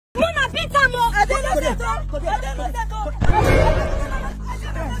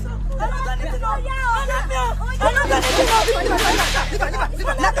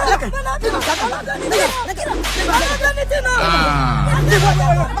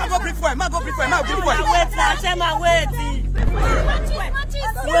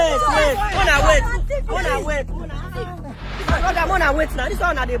Wait now. This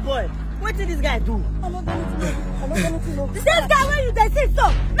one are the boy. What did this guy do? This guy when you say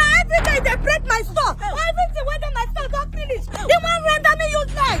so. Now every day they break my store. Everything when my store don't finish. They won't render me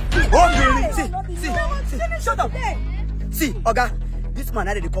useless. See, shut up. See, Oga, this man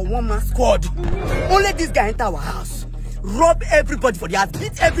had to call one man squad. Only this guy enter our house, rob everybody for the house,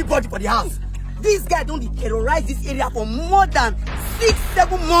 beat everybody for the house. This guy don't terrorize this area for more than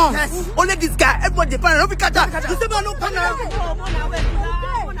 6-7 months. Yes. Only this guy, everybody depend on catch up. You say man no partner.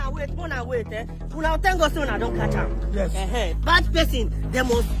 Wait. Una thank God say una don't catch him. Yes. Bad person, they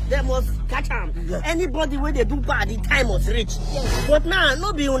must catch him. Yes. Anybody where they do bad, the time must reach. Yes. But now,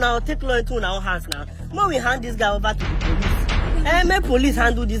 no be una take law into our hands now. Now we hand this guy over to the police. May police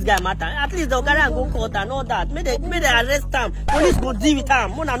handle this guy matter. At least they'll carry and go court and all that. May they arrest him. Police go deal with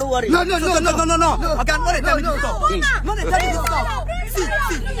him. Mona, no worry. No. Okay, tell me this stuff. See.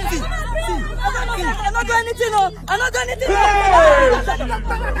 I'm not doing anything. I'm not doing anything.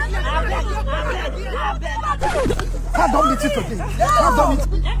 Can't do it today. Can't do it.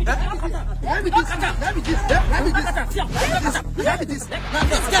 Let me this.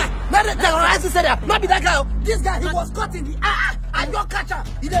 This guy, not the terrorist said that. Not be that guy. This guy, he was caught in the I don't catch him.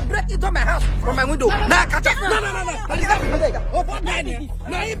 He didn't break into my house from my window. Now catch him. No. But he's not that guy. Oh, what guy?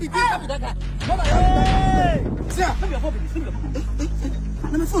 Now he be that guy. See,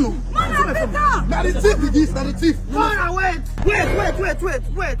 let me phone. Let me phone. Now the thief is this. Now the thief.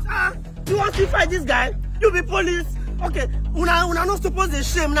 Wait. You want to fight this guy? You be police. Okay, una not supposed to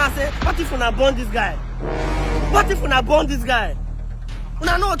shame now. Say, what if una burn this guy?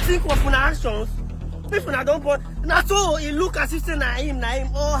 Una not think of una actions. If una don't burn, now so he look as if say na him,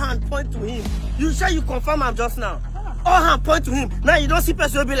 all hand point to him. You sure you confirm him just now? All hand point to him. Now you don't see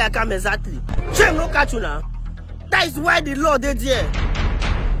person be like him exactly. Shame no catch you now. That is why the law they there.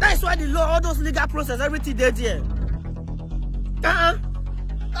 That is why the law, all those legal process, everything they there.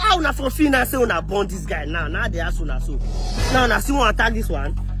 How una for finance say una burn this guy now? Now they ask una so. Now una see one attack this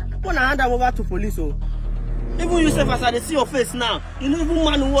one. Wanna hand them over to police oh. Even you say as I see your face now, you know even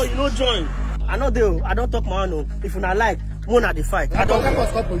man who you know join. I know they I don't talk my own. If una like, one at the fight. I don't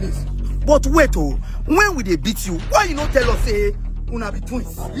call police. But wait when will they beat you? Why you not tell us say una be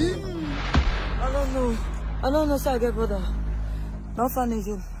twins? I don't know, sir, get brother. No fun is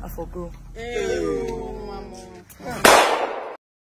I forgo. Hey, mama.